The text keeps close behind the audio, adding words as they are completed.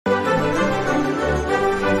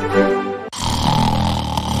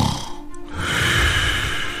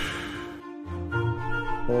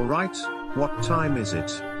Right, what time is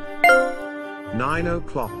it? 9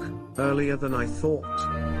 o'clock, earlier than I thought.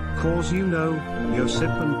 Cause you know, Josip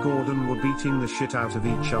and Gordon were beating the shit out of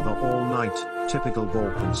each other all night, typical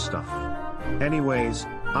Balkan stuff. Anyways,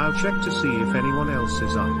 I'll check to see if anyone else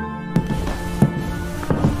is up.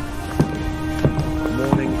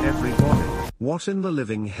 Morning everybody. What in the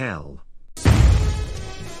living hell?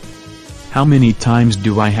 How many times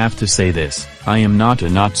do I have to say this? I am not a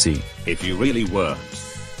Nazi. If you really weren't,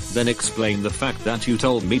 then explain the fact that you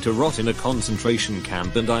told me to rot in a concentration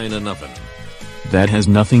camp and die in an oven. That has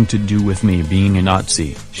nothing to do with me being a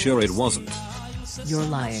Nazi. Sure it wasn't. You're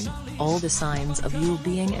lying. All the signs of you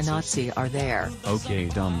being a Nazi are there. Okay,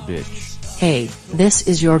 dumb bitch. Hey, this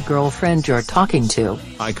is your girlfriend you're talking to.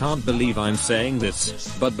 I can't believe I'm saying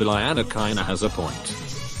this, but Biljana kinda has a point.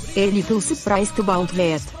 A little surprised about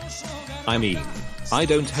that. I mean, I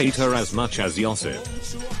don't hate her as much as Josip.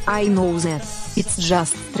 I know that. It's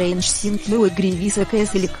just strange seeing you agree with a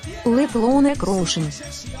Catholic, let alone a Croatian.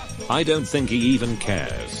 I don't think he even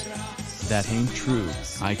cares. That ain't true.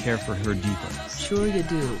 I care for her deeply. Sure you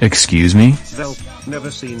do. Excuse me? Velp, never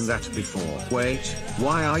seen that before. Wait,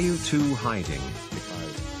 why are you two hiding?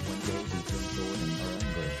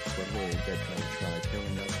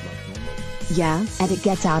 Yeah, and it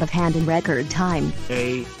gets out of hand in record time.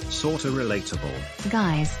 Sorta relatable.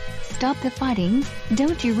 Guys, stop the fighting.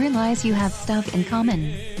 Don't you realize you have stuff in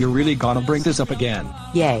common? You're really gonna bring this up again?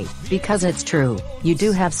 Yay, because it's true. You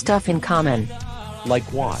do have stuff in common. Like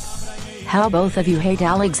what? How both of you hate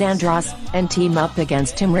Alexandros, and team up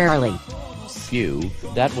against him rarely. Phew,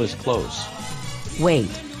 that was close. Wait,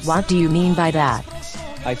 what do you mean by that?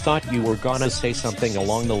 I thought you were gonna say something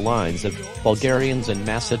along the lines of, Bulgarians and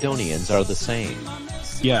Macedonians are the same.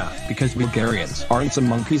 Yeah, because Bulgarians aren't some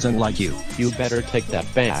monkeys unlike you. You better take that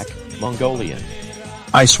back, Mongolian.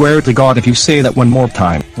 I swear to God if you say that one more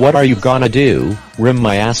time. What are you gonna do, rim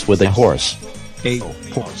my ass with a horse? A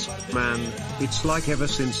horse. Man, it's like ever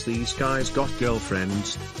since these guys got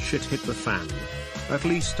girlfriends, shit hit the fan. At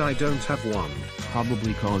least I don't have one.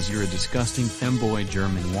 Probably cause you're a disgusting femboy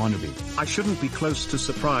German wannabe. I shouldn't be close to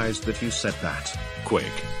surprised that you said that.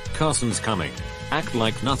 Quick, Carson's coming. Act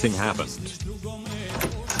like nothing happened.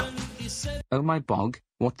 Oh my bog,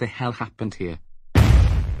 what the hell happened here?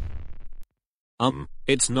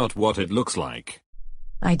 It's not what it looks like.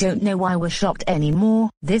 I don't know why we're shocked anymore.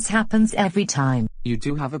 This happens every time. You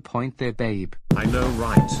do have a point there, babe. I know,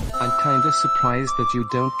 right? I'm kinda surprised that you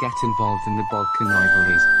don't get involved in the Balkan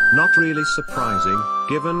rivalries. Not really surprising,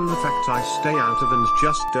 given the fact I stay out of and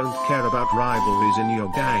just don't care about rivalries in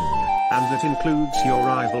your gang, and that includes your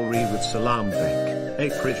rivalry with Salamvik,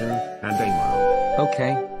 Aprijan, and Amo.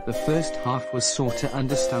 Okay, the first half was sorta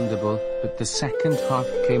understandable, but the second half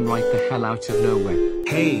came right the hell out of nowhere.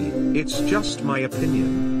 Hey, it's just my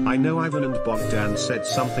opinion. I know Ivan and Bogdan said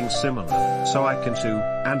something similar, so I can too,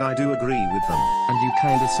 and I do agree with them. And you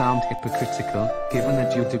kinda sound hypocritical, given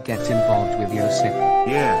that you do get involved with Josip.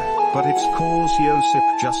 Yeah, but it's cause Josip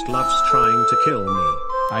just loves trying to kill me.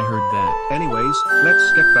 I heard that. Anyways,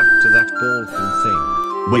 let's get back to that Balkan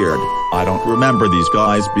thing. Weird, I don't remember these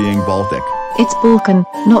guys being Baltic. It's Balkan,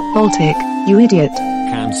 not Baltic, you idiot.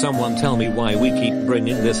 Can someone tell me why we keep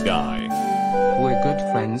bringing this guy? We're good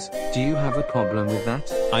friends, do you have a problem with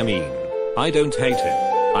that? I mean, I don't hate him.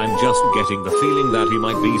 I'm just getting the feeling that he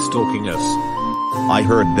might be stalking us. I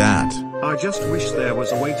heard that. I just wish there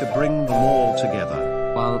was a way to bring them all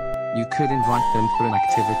together. Well, you could invite them for an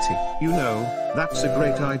activity. You know, that's a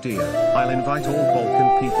great idea. I'll invite all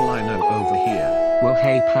Balkan people I know over here. Well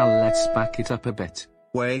hey pal, let's back it up a bit.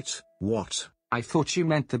 Wait, what? I thought you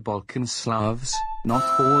meant the Balkan Slavs, not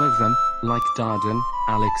all of them, like Dardan,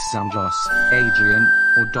 Alexandros, Adrian,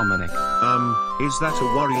 or Dominic. Is that a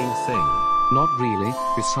worrying thing? Not really,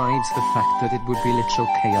 besides the fact that it would be literal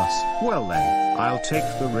chaos. Well then, I'll take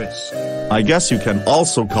the risk. I guess you can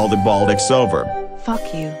also call the Baltics over.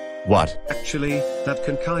 Fuck you. What? Actually, that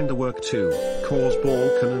can kinda work too, cause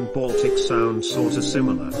Balkan and Baltic sound sorta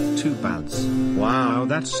similar. Two bads. Wow,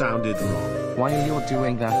 that sounded wrong. While you're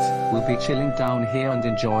doing that, we'll be chilling down here and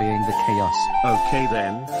enjoying the chaos. Okay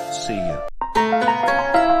then, see ya.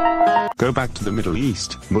 Go back to the Middle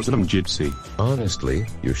East, Muslim gypsy. Honestly,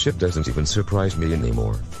 your shit doesn't even surprise me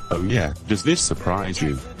anymore. Oh yeah, does this surprise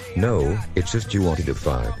you? No, it's just you wanted to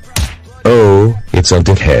fight. Oh, it's a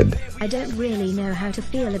dickhead. I don't really know how to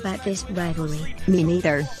feel about this rivalry. Me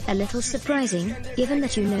neither. A little surprising, given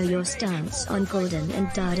that you know your stance on Gordon and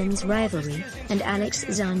Dardan's rivalry, and Alex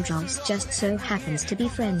Zandros just so happens to be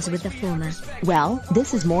friends with the former. Well,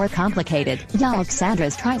 this is more complicated.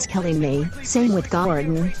 Alexandros tries killing me, same with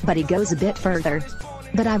Gordon, but he goes a bit further.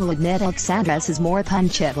 But I will admit Alexandras is more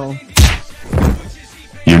punchable.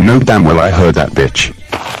 You know damn well I heard that bitch.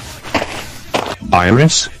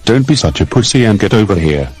 Iris, don't be such a pussy and get over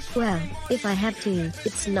here. Well, if I have to.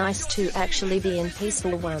 It's nice to actually be in peace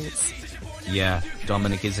for once. Yeah,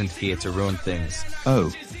 Dominic isn't here to ruin things.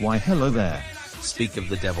 Oh, why hello there. Speak of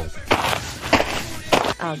the devil.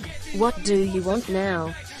 Ugh, what do you want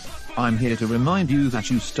now? I'm here to remind you that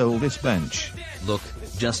you stole this bench. Look,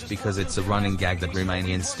 just because it's a running gag that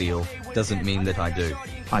Romanians steal, doesn't mean that I do.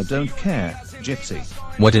 I don't care, Gypsy.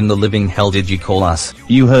 What in the living hell did you call us?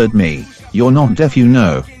 You heard me. You're not deaf, you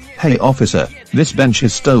know. Hey officer, this bench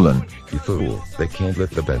is stolen. You fool, they can't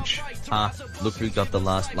lift the bench. Ah, look who got the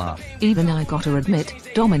last laugh. Even I gotta admit,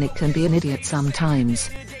 Dominic can be an idiot sometimes.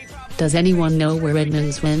 Does anyone know where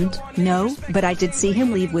Edmonds went? No, but I did see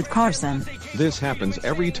him leave with Carson. This happens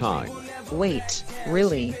every time. Wait,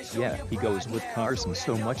 really? Yeah, he goes with Carson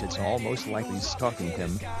so much it's almost like he's stalking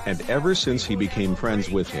him. And ever since he became friends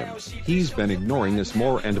with him, he's been ignoring us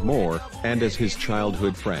more and more, and as his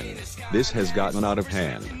childhood friend, this has gotten out of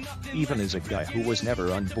hand. Even as a guy who was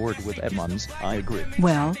never on board with Edmonds, I agree.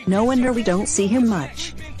 Well, no wonder we don't see him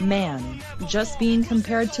much. Man, just being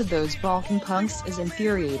compared to those Balkan punks is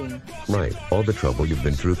infuriating. Right, all the trouble you've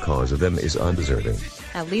been through cause of them is undeserving.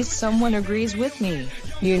 At least someone agrees with me.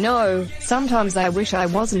 You know, sometimes I wish I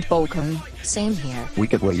wasn't Balkan. Same here. We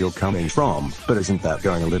get where you're coming from, but isn't that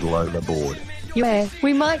going a little overboard? Yeah,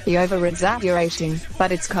 we might be over-exaggerating,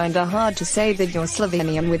 but it's kinda hard to say that you're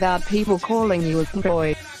Slovenian without people calling you a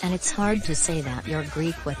boy. And it's hard to say that you're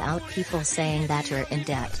Greek without people saying that you're in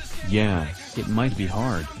debt. Yeah, it might be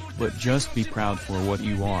hard, but just be proud for what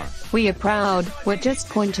you are. We are proud, we're just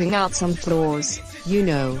pointing out some flaws. You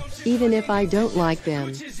know, even if I don't like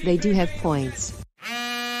them, they do have points.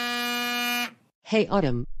 Hey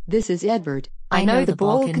Autumn, this is Edward. I know the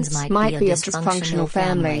Balkans might be a dysfunctional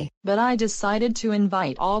family, but I decided to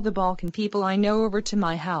invite all the Balkan people I know over to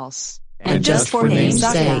my house. And just for name's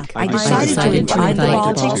sake, I decided to invite the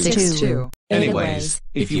Baltics too. Anyways,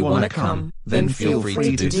 if you wanna come, then feel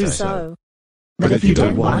free to do so. But if you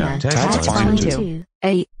don't wanna, that's fine too.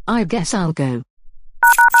 Hey, I guess I'll go.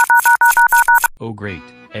 Oh great,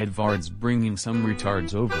 Edvard's bringing some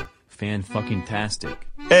retards over. Fan-fucking-tastic.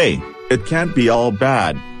 Hey, it can't be all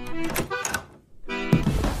bad.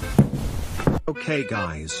 Okay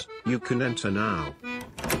guys, you can enter now.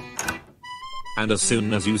 And as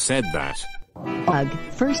soon as you said that. Ugh,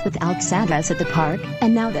 first with Alexandras at the park,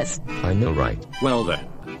 and now this. I know, right? Well then,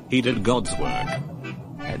 he did God's work.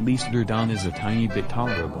 At least Durdan is a tiny bit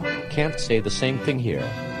tolerable. Can't say the same thing here.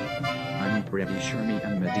 I'm pretty sure me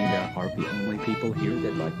and Medina are the only people here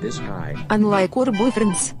that like this guy. Unlike our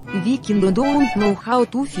boyfriends, Vikings don't know how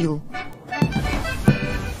to feel.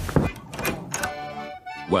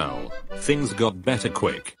 Well, things got better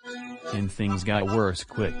quick. And things got worse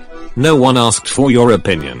quick. No one asked for your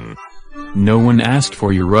opinion. No one asked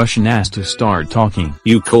for your Russian ass to start talking.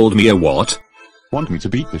 You called me a what? Want me to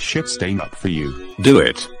beat the shit stain up for you? Do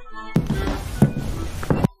it.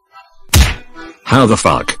 How the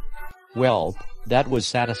fuck? Well, that was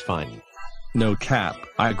satisfying. No cap,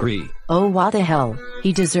 I agree. Oh what the hell,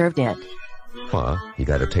 he deserved it. Huh, he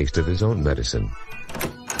got a taste of his own medicine.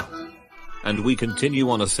 And we continue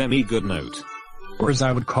on a semi-good note. Or as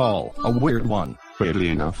I would call, a weird one. Weirdly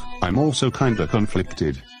enough, I'm also kinda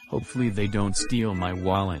conflicted. Hopefully they don't steal my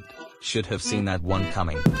wallet. Should have seen that one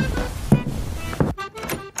coming.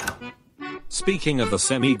 Speaking of the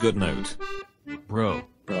semi-good note. Bro.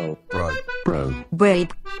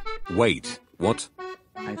 Wait, what?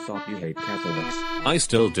 I thought you hate Catholics. I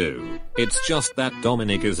still do. It's just that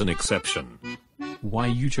Dominic is an exception. Why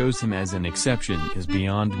you chose him as an exception is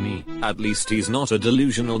beyond me. At least he's not a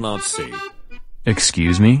delusional Nazi.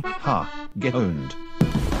 Excuse me? Ha, get owned.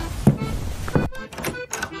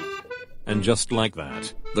 And just like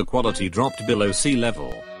that, the quality dropped below sea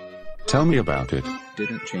level. Tell me about it.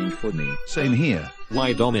 Didn't change for me. Same here.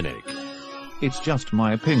 Why Dominic? It's just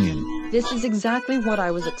my opinion. This is exactly what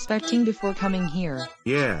I was expecting before coming here.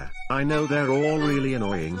 Yeah, I know they're all really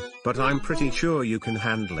annoying, but I'm pretty sure you can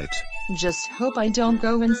handle it. Just hope I don't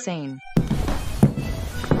go insane.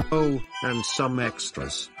 Oh, and some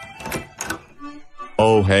extras.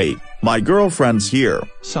 Oh hey, my girlfriend's here.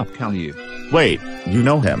 Sup Calyu? Wait, you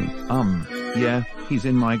know him? Yeah, he's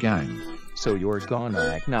in my gang. So you're gonna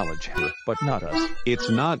acknowledge her, but not us. It's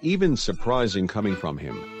not even surprising coming from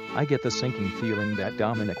him. I get the sinking feeling that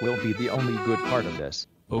Dominic will be the only good part of this.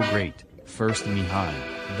 Oh great, first Mihai,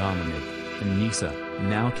 Dominic, and Nisa,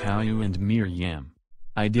 now Kalyu and Miriam.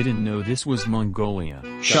 I didn't know this was Mongolia.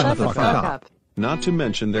 Shut the fuck up. Not to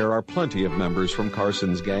mention there are plenty of members from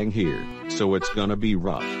Carson's gang here, so it's gonna be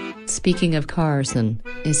rough. Speaking of Carson,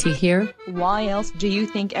 is he here? Why else do you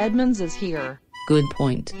think Edmonds is here? Good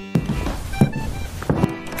point.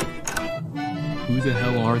 Who the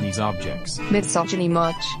hell are these objects? Misogyny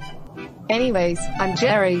much. Anyways, I'm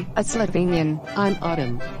Jerry, a Slovenian. I'm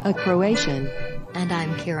Autumn, a Croatian. And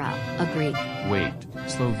I'm Kira, a Greek. Wait,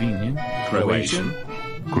 Slovenian? Croatian?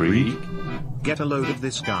 Greek? Get a load of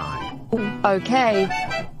this guy. Okay.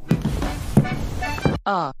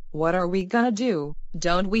 What are we gonna do?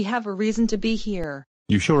 Don't we have a reason to be here?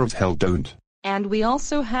 You sure as hell don't. And we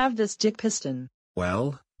also have this dick piston.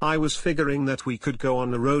 Well, I was figuring that we could go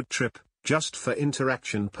on a road trip, just for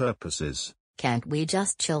interaction purposes. Can't we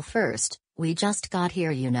just chill first? We just got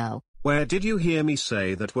here, you know. Where did you hear me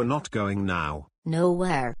say that we're not going now?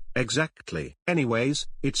 Nowhere. Exactly. Anyways,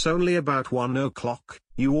 it's only about 1 o'clock.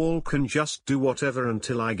 You all can just do whatever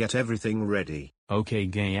until I get everything ready. Okay,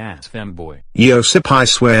 gay ass femboy. Yosip, I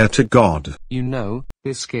swear to God. You know,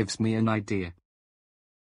 this gives me an idea.